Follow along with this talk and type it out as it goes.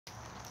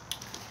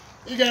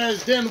Hey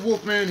guys,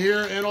 DanTheWolfman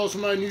here, and also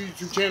my new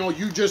YouTube channel.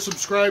 You just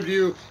subscribed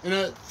to,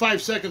 and 5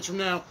 seconds from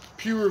now,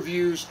 Pew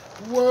Reviews.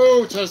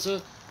 Whoa,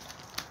 Tessa.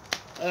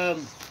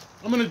 I'm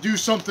gonna do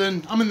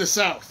something. I'm in the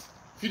South.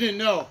 If you didn't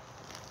know,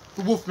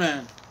 the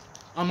Wolfman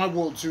on my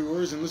world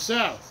tours in the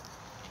South.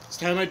 This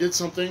time I did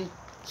something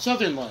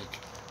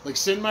Southern-like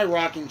sit in my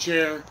rocking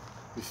chair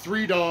with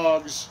 3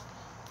 dogs,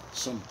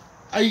 some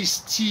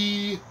iced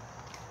tea,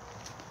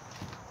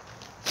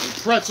 and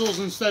pretzels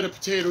instead of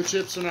potato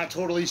chips, so not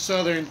totally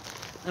Southern.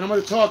 And I'm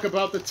going to talk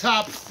about the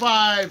top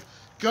 5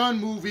 gun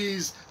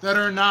movies that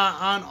are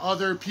not on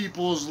other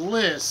people's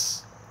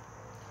lists.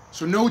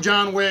 So no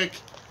John Wick,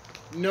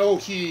 no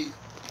Heat.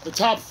 The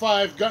top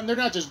 5 gun, they're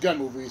not just gun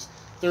movies,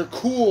 they're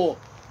cool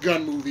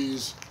gun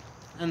movies.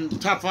 And the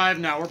top 5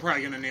 now, we're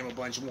probably going to name a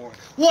bunch more.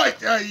 What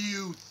do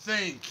you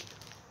think?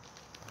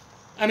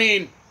 I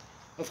mean,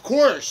 of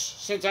course,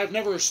 since I've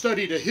never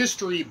studied a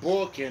history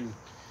book and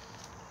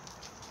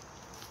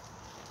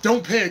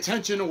don't pay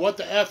attention to what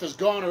the F has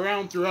gone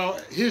around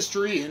throughout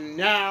history and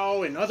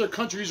now in other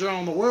countries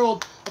around the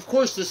world, of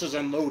course this is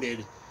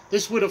unloaded.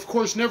 This would, of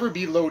course, never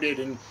be loaded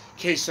in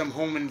case some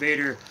home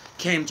invader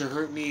came to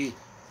hurt me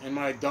and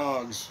my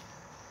dogs.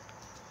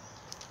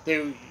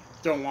 They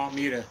don't want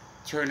me to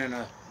turn in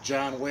a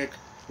John Wick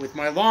with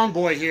my long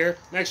boy here.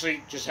 I'm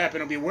actually just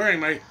happen to be wearing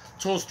my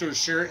Hrfunk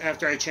shirt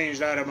after I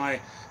changed out of my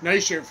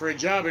nice shirt for a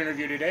job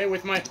interview today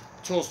with my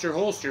Hrfunk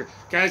holster.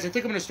 Guys, I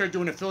think I'm going to start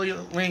doing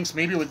affiliate links,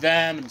 maybe with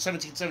them and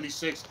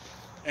 1776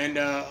 and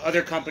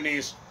other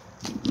companies.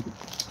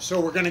 So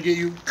we're going to get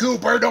you...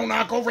 Cooper, don't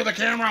knock over the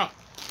camera!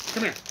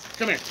 Come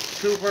here,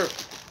 Cooper.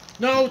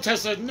 No,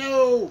 Tessa,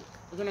 no!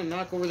 We're going to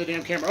knock over the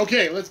damn camera.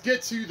 Okay, let's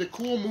get to the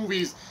cool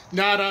movies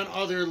not on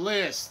other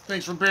lists.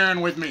 Thanks for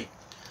bearing with me.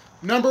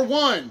 Number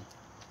 1,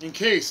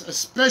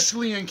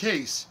 especially in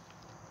case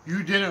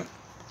you didn't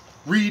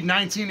read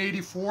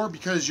 1984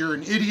 because you're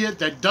an idiot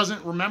that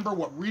doesn't remember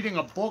what reading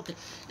a book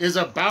is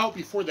about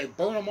before they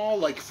burn them all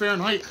like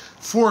Fahrenheit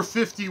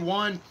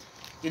 451,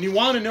 and you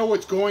want to know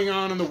what's going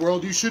on in the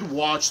world, you should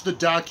watch the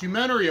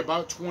documentary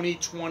about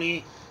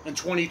 2020 and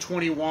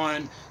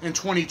 2021 and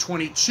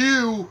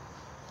 2022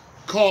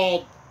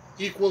 called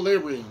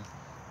Equilibrium.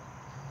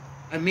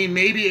 I mean,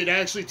 maybe it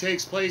actually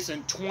takes place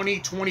in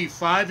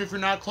 2025 if you're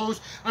not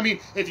close. I mean,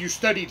 if you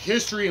studied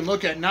history and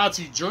look at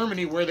Nazi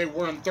Germany where they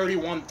were in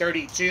 31,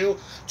 32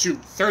 to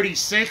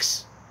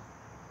 36,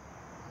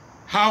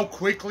 how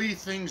quickly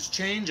things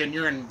change and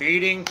you're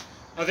invading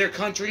other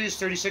countries,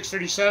 36,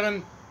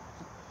 37.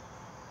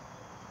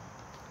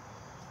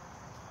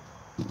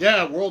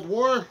 Yeah, World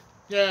War.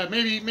 Yeah,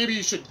 maybe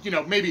you should,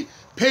 maybe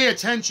pay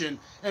attention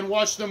and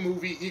watch the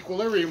movie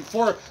Equilibrium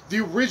for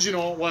the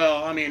original.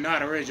 Well, I mean,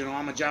 not original.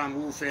 I'm a John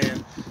Woo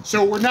fan.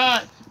 So we're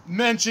not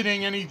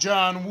mentioning any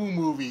John Woo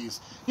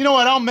movies. You know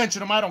what? I'll mention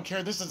them. I don't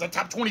care. This is a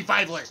top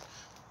 25 list.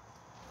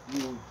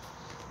 You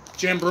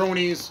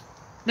jambronis.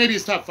 Maybe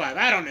it's top 5.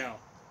 I don't know.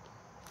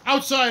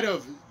 Outside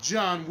of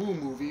John Woo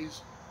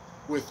movies,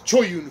 with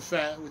Choi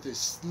Yun-fat, with his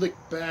slick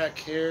back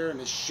hair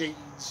and his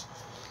shades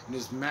and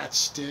his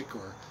matchstick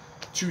or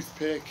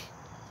toothpick,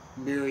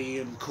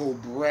 Miriam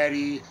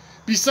Cobretti.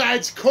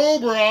 Besides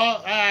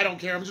Cobra, I don't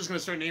care. I'm just going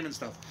to start naming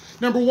stuff.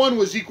 Number 1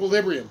 was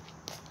Equilibrium.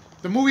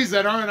 The movies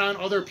that aren't on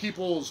other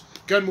people's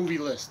gun movie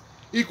list.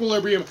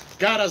 Equilibrium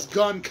got us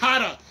gun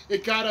kata.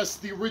 It got us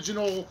the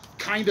original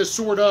kinda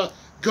sorta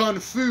gun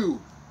fu.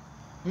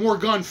 More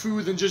gun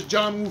fu than just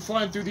John Woo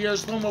flying through the air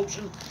slow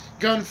motion.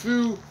 Gun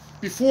fu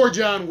before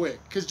John Wick,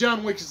 because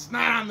John Wick is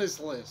not on this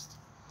list.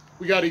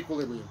 We got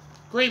Equilibrium.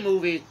 Great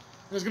movie.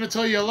 And it's going to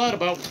tell you a lot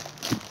about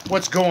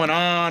what's going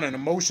on and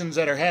emotions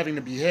that are having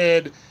to be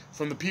hid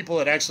from the people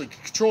that actually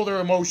control their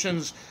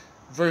emotions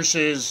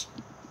versus,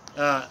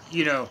 the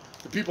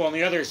people on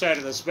the other side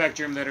of the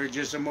spectrum that are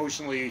just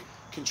emotionally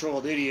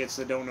controlled idiots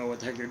that don't know what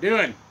the heck they're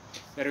doing,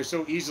 that are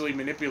so easily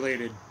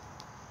manipulated.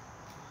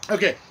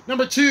 Okay,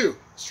 number 2.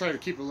 Let's try to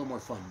keep it a little more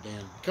fun,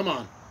 Dan. Come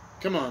on.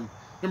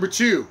 Number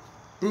 2,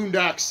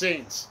 Boondock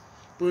Saints.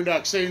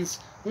 Boondock Saints,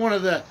 one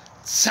of the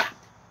top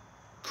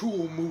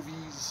cool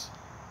movies,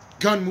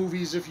 gun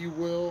movies, if you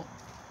will,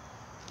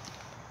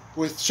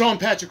 with Sean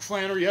Patrick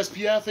Flannery,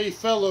 SPF, a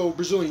fellow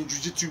Brazilian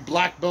Jiu-Jitsu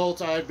black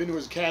belt. I've been to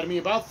his academy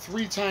about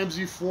 3 times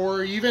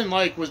before. Even,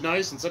 was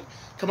nice and said,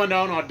 come on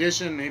down,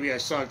 audition. Maybe I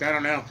sucked, I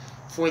don't know,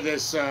 for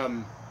this,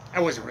 I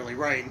wasn't really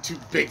right and too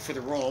big for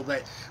the role,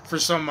 but for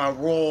some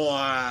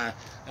interweb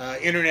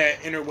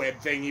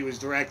thing he was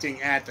directing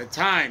at the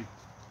time.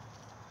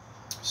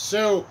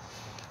 So,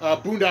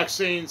 Boondock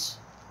Saints,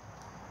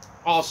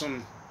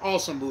 awesome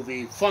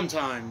movie, fun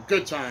time,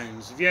 good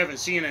times. If you haven't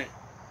seen it,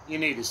 you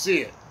need to see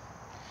it.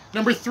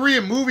 Number 3,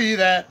 a movie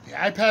that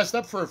I passed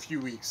up for a few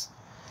weeks.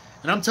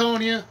 And I'm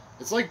telling you,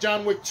 it's like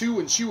John Wick 2,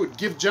 and she would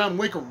give John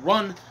Wick a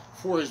run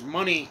for his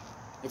money.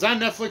 It's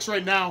on Netflix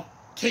right now,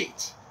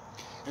 Kate.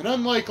 And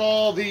unlike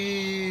all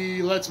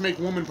the Let's Make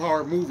Woman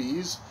Power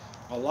movies,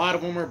 a lot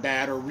of them are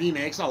bad, or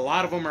remakes, a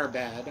lot of them are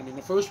bad. I mean,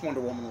 the first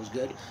Wonder Woman was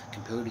good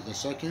compared to the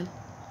second.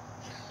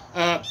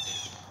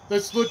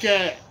 Let's look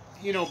at,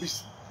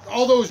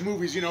 all those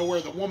movies, you know,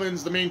 where the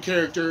woman's the main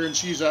character and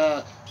she's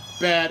a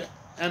bad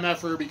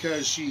MFer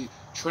because she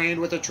trained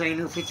with a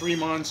trainer for 3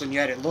 months and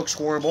yet it looks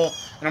horrible.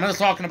 And I'm not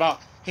talking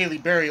about Halle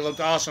Berry looked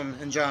awesome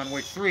in John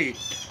Wick 3,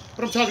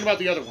 but I'm talking about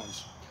the other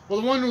ones. Well,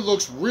 the one who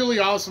looks really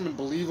awesome and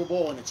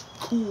believable and it's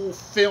cool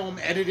film,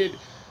 edited,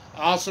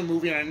 awesome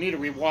movie, and I need to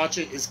rewatch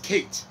it, is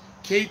Kate.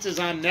 Kate is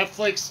on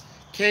Netflix.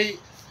 Kate,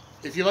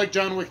 if you like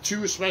John Wick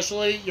 2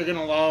 especially, you're going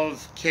to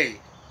love Kate.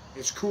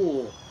 It's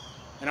cool.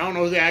 And I don't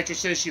know who the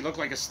actress is. She looked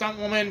like a stunt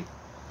woman.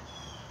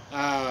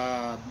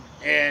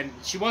 And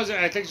she wasn't,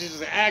 I think she's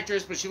an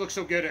actress, but she looked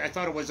so good. I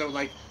thought it was a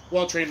like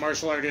well-trained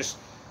martial artist,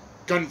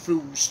 gun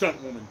fu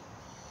stunt woman.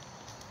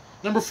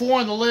 Number 4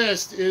 on the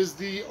list is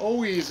the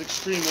always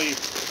extremely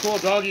cool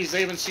doggies.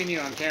 They haven't seen you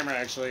on camera,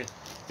 actually. I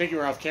think you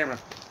were off camera.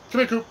 Come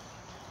here, Coop.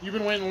 You've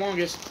been waiting the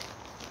longest.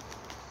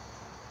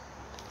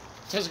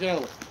 Tessa, get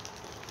out of the way.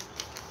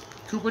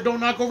 Cooper, don't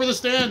knock over the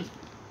stand.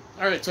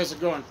 All right, Tessa,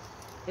 go on.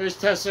 There's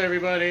Tessa,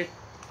 everybody.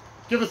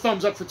 Give a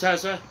thumbs up for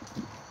Tessa.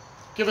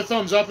 Give a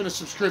thumbs up and a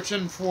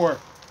subscription for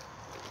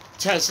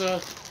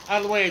Tessa. Out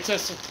of the way,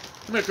 Tessa.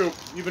 Come here, Coop.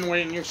 You've been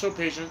waiting. You're so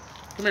patient.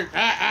 Come here.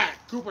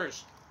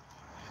 Coopers.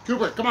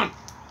 Cooper, come on.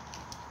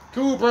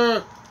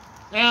 Cooper.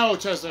 Now,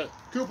 Tessa.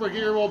 Cooper,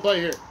 get your old butt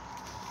here.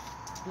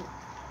 All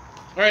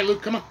right,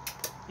 Luke, come on.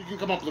 You can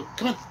come up, Luke.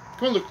 Come on.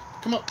 Come on, Luke.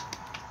 Come up.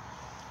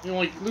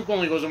 Luke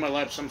only goes on my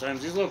lap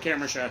sometimes. He's a little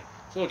camera shy.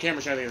 He's a little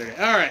camera shy the other day.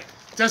 All right.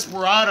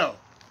 Desperado.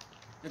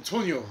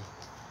 Antonio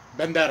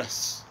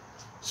Banderas.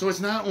 So it's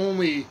not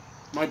only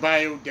my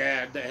bio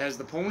dad that has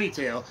the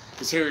ponytail.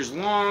 His hair is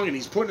long, and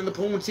he's putting in the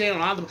ponytail.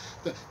 And on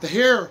the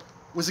hair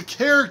was a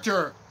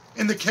character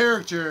in the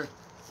character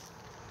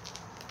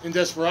in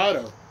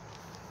Desperado.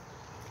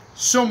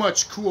 So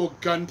much cool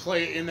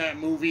gunplay in that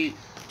movie.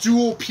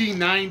 Dual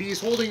P90s,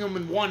 holding them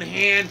in one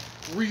hand.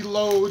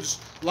 Reloads.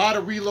 A lot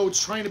of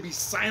reloads, trying to be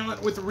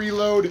silent with the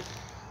reload.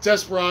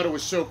 Desperado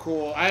was so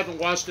cool. I haven't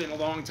watched it in a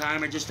long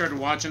time. I just started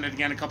watching it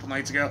again a couple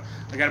nights ago.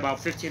 I got about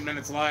 15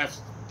 minutes left.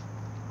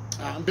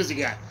 I'm a busy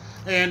guy.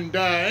 And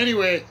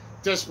anyway,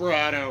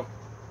 Desperado,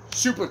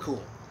 super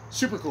cool.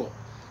 Super cool.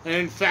 And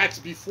in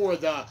fact, before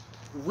the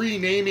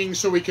renaming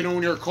so we can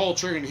own your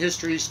culture and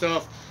history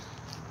stuff,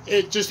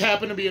 it just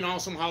happened to be an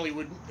awesome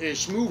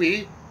Hollywood-ish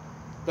movie,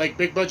 like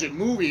big budget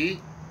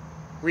movie,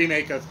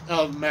 remake of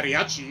El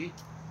Mariachi,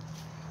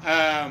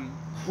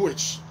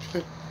 which,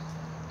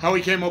 how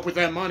he came up with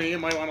that money, you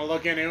might want to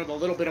look into it with a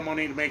little bit of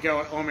money to make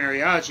out El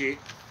Mariachi.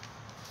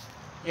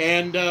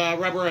 And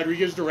Robert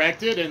Rodriguez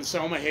directed, and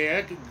Salma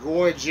Hayek,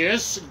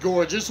 gorgeous,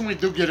 gorgeous. And we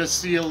do get to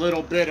see a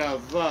little bit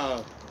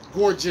of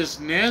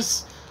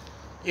gorgeousness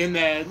in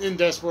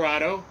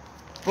Desperado.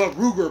 But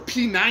Ruger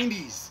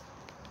P90s.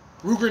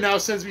 Ruger now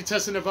sends me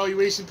test and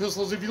evaluation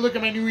pistols. If you look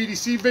at my new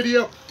EDC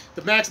video,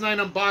 the Max 9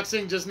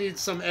 unboxing just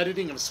needs some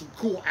editing of some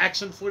cool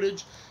action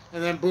footage.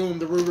 And then boom,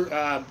 the Ruger,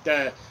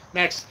 the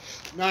Max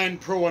 9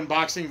 Pro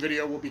unboxing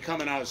video will be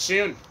coming out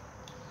soon.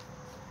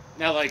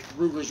 Not like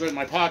Ruger's in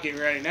my pocket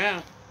right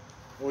now.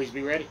 Always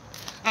be ready.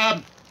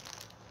 But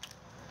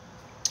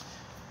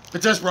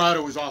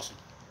Desperado was awesome.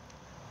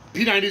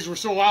 P90s were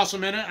so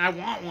awesome in it, I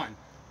want one.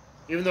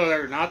 Even though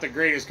they're not the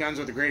greatest guns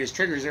with the greatest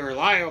triggers, they're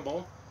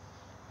reliable.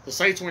 The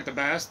sights weren't the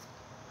best.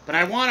 But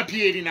I want a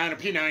P89, a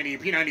P90, a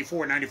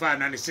P94, 95,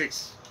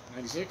 96.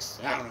 96?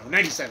 I don't know.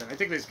 97. I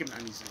think they skipped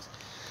 96.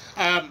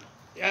 I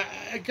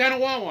kind of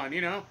want one,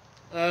 you know.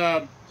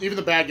 Even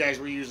the bad guys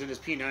were using this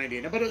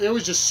P90. But it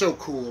was just so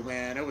cool,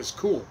 man. It was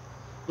cool.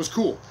 It was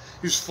cool.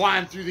 He was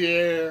flying through the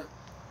air.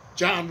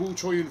 John Woo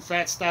Choi Yun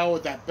Fat style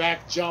with that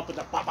back jump and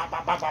the bop, bop,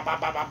 bop, bop, bop,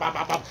 bop, bop, bop,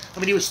 bop, bop. I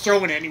mean, he was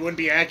throwing it and he wouldn't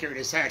be accurate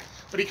as heck.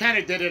 But he kind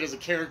of did it as a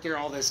character,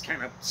 all this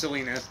kind of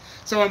silliness.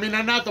 So, I mean,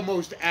 I'm not the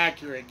most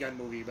accurate gun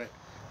movie, but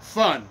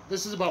fun.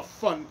 This is about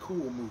fun,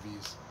 cool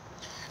movies.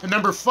 And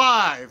number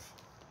 5,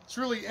 it's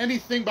really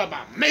anything but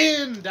my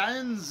man,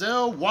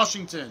 Denzel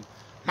Washington.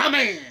 My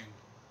man,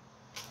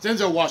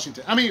 Denzel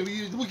Washington. I mean,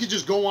 we could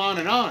just go on.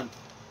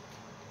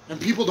 And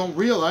people don't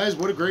realize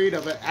what a great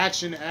of an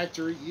action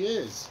actor he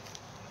is.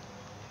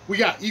 We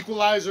got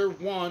Equalizer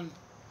 1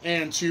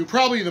 and 2,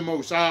 probably the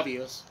most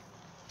obvious.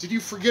 Did you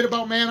forget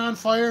about Man on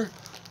Fire?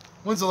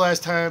 When's the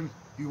last time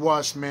you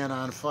watched Man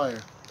on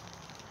Fire?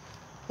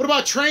 What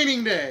about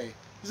Training Day?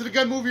 Is it a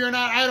gun movie or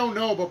not? I don't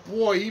know, but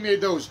boy, he made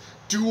those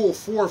dual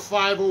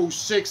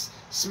 4506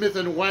 Smith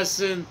 &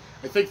 Wesson,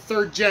 I think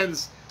 3rd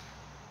gens,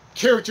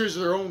 characters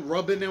of their own,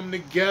 rubbing them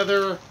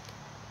together.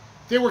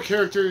 They were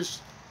characters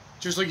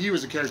just like he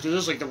was a character,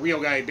 just like the real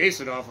guy he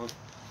based it off of.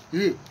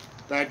 Ew,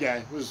 that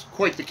guy was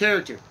quite the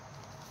character.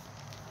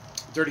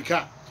 Dirty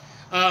cop.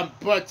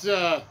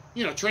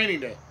 You know, Training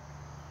Day.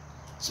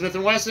 Smith &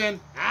 Wesson,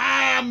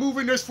 I'm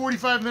moving this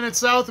 45 minutes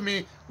south of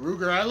me.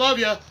 Ruger, I love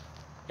you.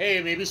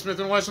 Hey, maybe Smith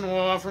 & Wesson will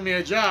offer me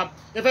a job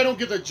if I don't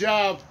get the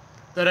job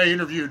that I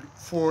interviewed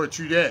for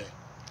today.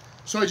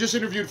 So I just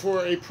interviewed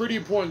for a pretty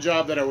important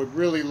job that I would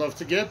really love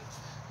to get,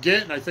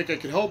 and I think I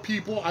could help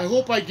people. I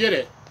hope I get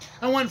it.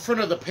 I went in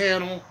front of the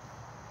panel,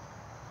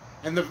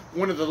 and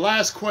one of the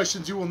last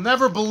questions, you will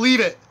never believe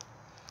it,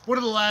 one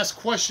of the last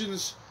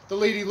questions the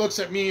lady looks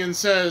at me and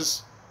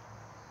says,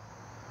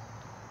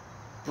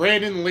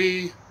 Brandon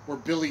Lee or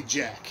Billy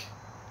Jack?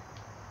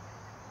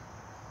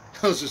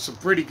 Those are some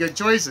pretty good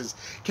choices.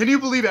 Can you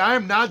believe it? I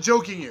am not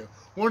joking you.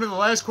 One of the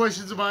last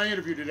questions of my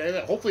interview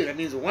today, hopefully that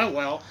means it went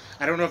well.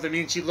 I don't know if that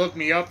means she looked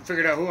me up and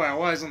figured out who I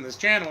was on this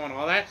channel and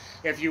all that.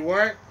 If you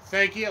were,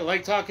 thank you. I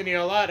like talking to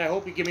you a lot. I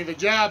hope you give me the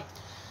job.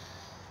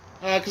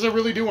 Because I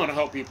really do want to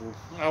help people,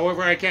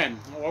 however I can.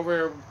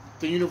 However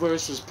the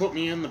universe has put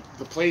me in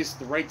the place,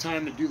 the right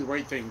time to do the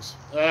right things.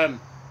 But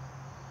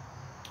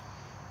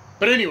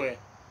anyway,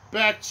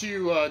 back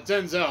to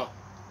Denzel.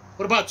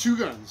 What about Two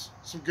Guns?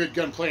 Some good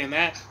gunplay in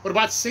that. What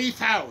about Safe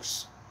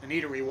House? I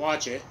need to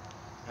rewatch it.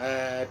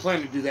 I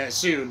plan to do that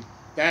soon.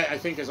 That, I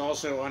think, is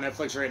also on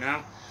Netflix right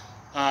now.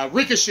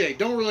 Ricochet.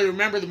 Don't really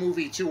remember the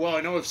movie too well.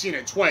 I know I've seen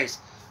it twice.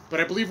 But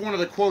I believe one of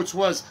the quotes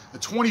was, a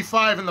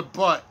 25 in the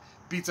butt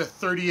beats a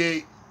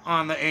 38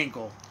 on the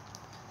ankle.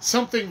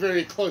 Something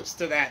very close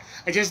to that.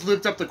 I just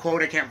looked up the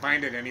quote. I can't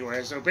find it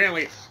anywhere. So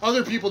apparently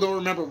other people don't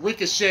remember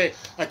Ricochet.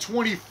 A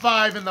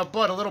 25 in the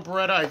butt. A little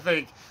Beretta, I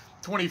think.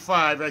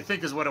 25, I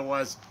think is what it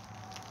was.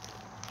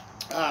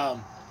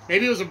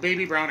 Maybe it was a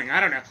baby Browning. I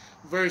don't know.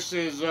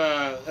 Versus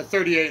a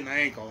 38 in the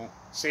ankle.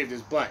 Saved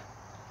his butt.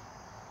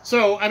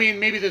 So, I mean,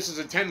 maybe this is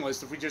a 10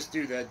 list if we just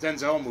do the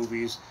Denzel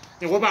movies.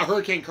 And what about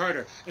Hurricane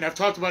Carter? And I've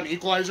talked about an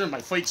Equalizer in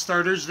my Fight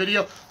Starters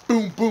video.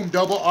 Boom, boom,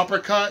 double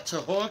uppercut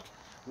to hook.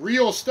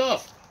 Real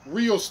stuff.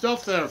 Real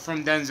stuff there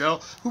from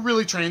Denzel, who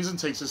really trains and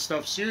takes his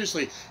stuff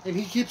seriously. And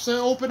he keeps an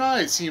open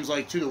eye, it seems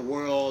like, to the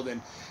world.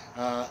 And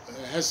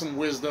has some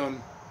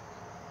wisdom.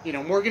 You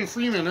know, Morgan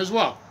Freeman as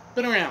well.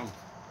 Been around.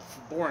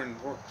 Born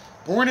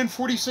in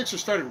 46 or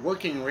started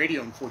working in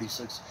radio in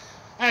 46.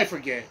 I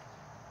forget.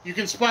 You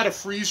can spot a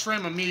freeze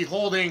frame of me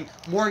holding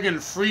Morgan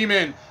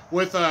Freeman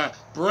with a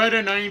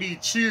Beretta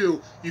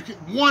 92. You can,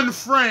 one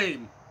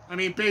frame. I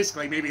mean,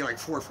 basically, maybe like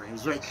 4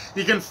 frames. But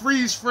you can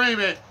freeze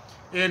frame it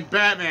in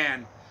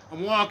Batman.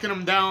 I'm walking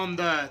him down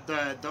the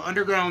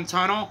underground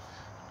tunnel.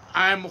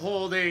 I'm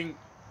holding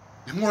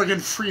Morgan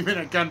Freeman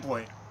at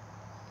gunpoint.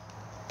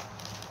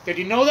 Did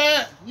you know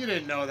that? You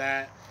didn't know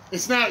that.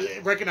 It's not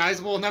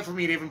recognizable enough for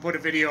me to even put a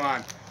video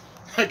on.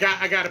 I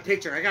got a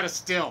picture. I got a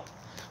still.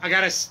 I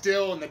got a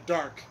still in the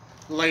dark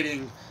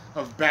lighting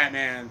of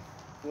Batman.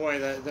 Boy,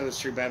 those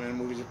 3 Batman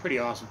movies are pretty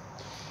awesome.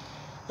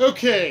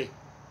 Okay.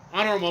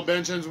 Honorable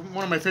mentions.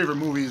 One of my favorite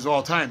movies of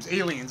all times.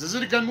 Aliens. Is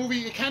it a gun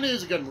movie? It kind of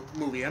is a gun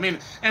movie. I mean,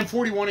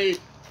 M41A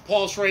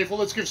pulse rifle.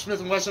 Let's give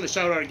Smith & Wesson a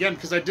shout out again,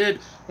 because I did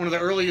one of the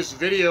earliest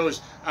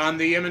videos on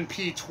the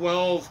M&P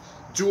 12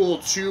 dual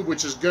tube,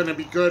 which is going to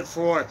be good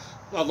for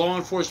law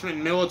enforcement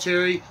and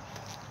military.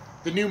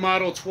 The new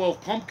Model 12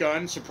 pump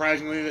gun,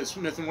 surprisingly, that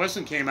Smith &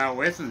 Wesson came out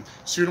with, and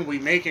soon will be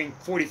making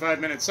 40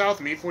 minutes south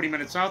of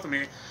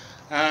me.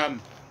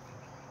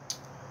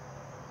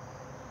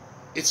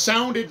 It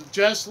sounded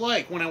just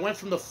like when I went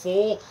from the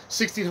full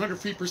 1,600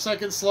 feet per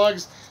second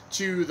slugs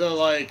to the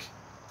like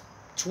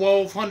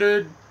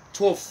 1,200,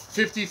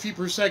 1,250 feet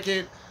per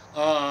second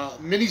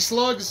mini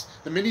slugs,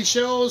 the mini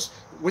shells.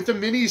 With the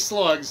mini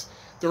slugs,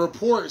 the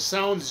report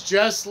sounds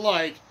just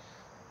like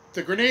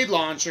the grenade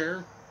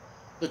launcher,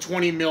 the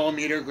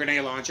 20mm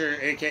grenade launcher,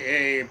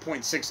 aka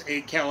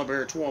 .68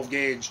 caliber 12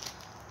 gauge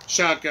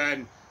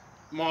shotgun,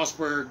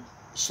 Mossberg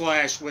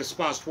 / with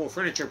SPAS 12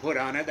 furniture put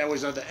on it. That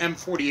was the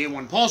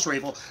M40A1 pulse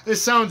rifle.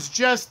 This sounds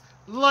just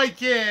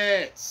like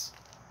it.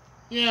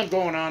 Yeah, I'm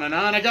going on and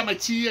on. I got my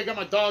tea, I got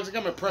my dogs, I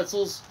got my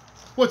pretzels.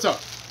 What's up?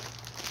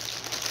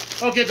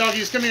 Okay,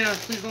 doggies, come here.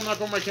 Please don't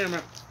knock over my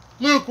camera.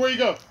 Luke, where you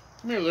go?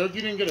 Come here, Luke. You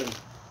didn't get in.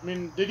 I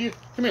mean, did you?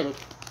 Come here, Luke.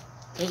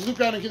 Has Luke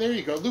got in? There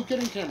you go. Luke, get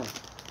in camera.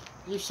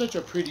 You're such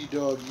a pretty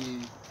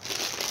doggy.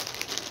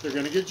 They're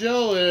going to get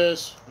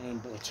jealous.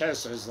 And boy,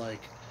 Tessa's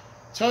like...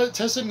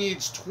 Tessa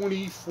needs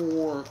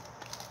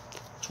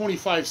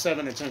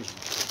 25/7 attention.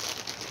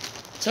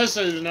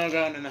 Tessa has now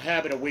gotten in the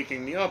habit of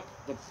waking me up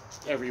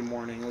every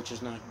morning, which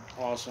is not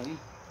awesome.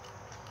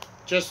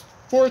 Just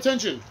for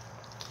attention.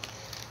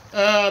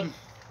 So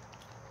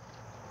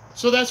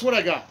that's what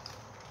I got.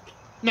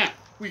 Now,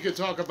 we could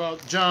talk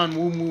about John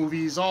Woo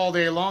movies all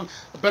day long.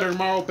 Better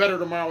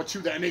Tomorrow 2.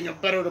 The ending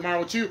of Better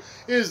Tomorrow 2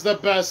 is the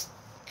best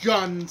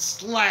gun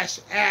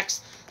 / axe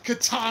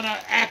katana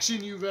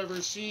action you've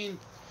ever seen.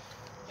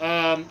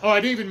 Oh,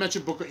 I didn't even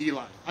mention Book of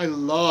Eli. I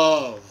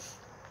love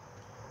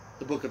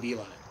the Book of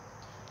Eli.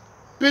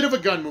 Bit of a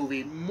gun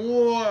movie.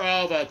 More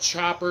of a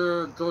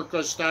chopper,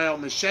 Gurkha-style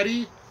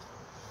machete.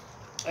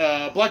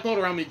 Black belt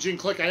around me, Jim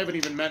Click, I haven't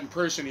even met in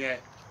person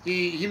yet.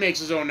 He makes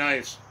his own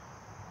knives.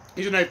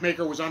 He's a knife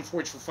maker, was on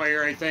Forge for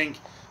Fire, I think,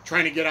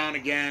 trying to get on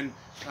again.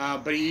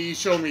 But he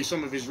showed me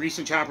some of his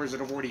recent choppers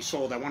that have already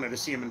sold. I wanted to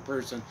see him in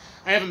person.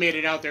 I haven't made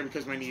it out there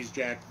because my knee's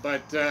jacked.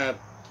 But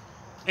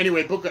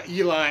anyway, Book of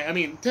Eli. I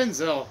mean,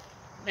 Denzel.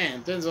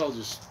 Man, Denzel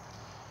just...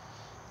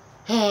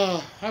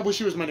 I wish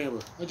he was my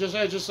neighbor. I just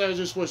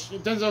wish...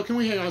 Denzel, can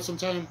we hang out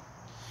sometime?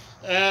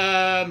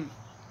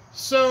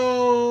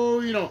 So,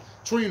 you know,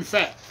 Trillion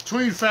Fat.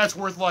 Trillion Fat's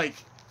worth like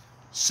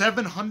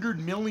 $700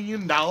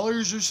 million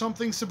or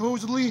something,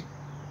 supposedly.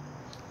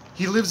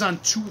 He lives on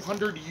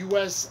 $200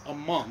 US a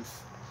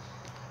month.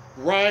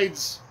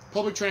 Rides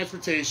public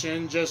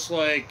transportation, just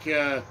like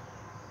John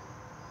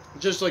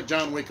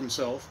Wick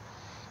himself,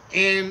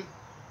 and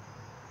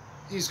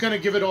he's going to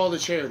give it all to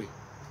charity.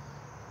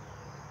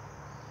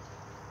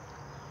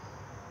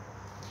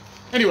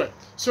 Anyway,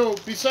 so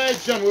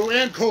besides John Woo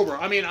and Cobra,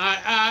 I mean,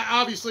 I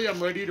obviously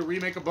I'm ready to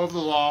remake Above the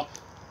Law,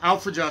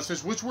 Out for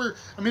Justice, which really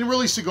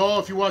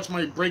Seagal, if you watch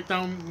my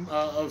breakdown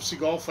of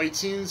Seagal fight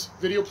scenes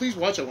video, please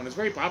watch that one. It's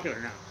very popular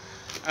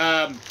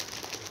now.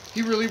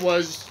 He really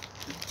was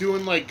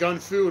doing like gun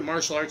fu and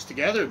martial arts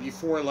together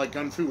before like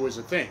gun fu was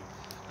a thing.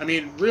 I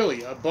mean,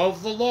 really,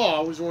 Above the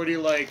Law was already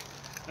like,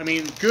 I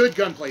mean, good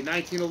gunplay,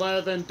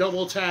 1911,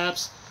 double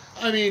taps.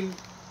 I mean,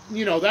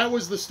 you know, that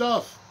was the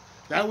stuff.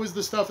 That was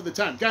the stuff at the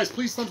time. Guys,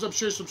 please thumbs up,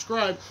 share,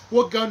 subscribe.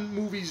 What gun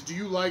movies do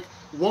you like?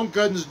 What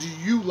guns do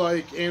you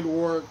like and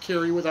or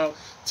carry without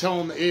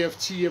telling the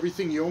AFT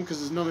everything you own,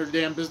 because it's none of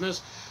their damn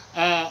business?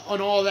 On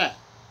all that.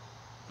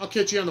 I'll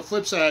catch you on the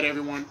flip side,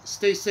 everyone.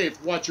 Stay safe.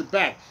 Watch your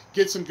back.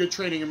 Get some good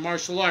training in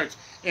martial arts.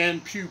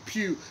 And pew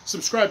pew.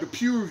 Subscribe to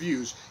Pew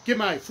Reviews. Get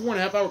my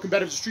 4.5-hour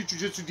combative street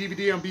jiu-jitsu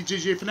DVD on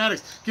BJJ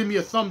Fanatics. Give me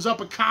a thumbs up,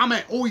 a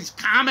comment. Always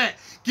comment.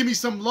 Give me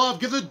some love.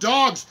 Give the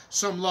dogs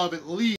some love at least.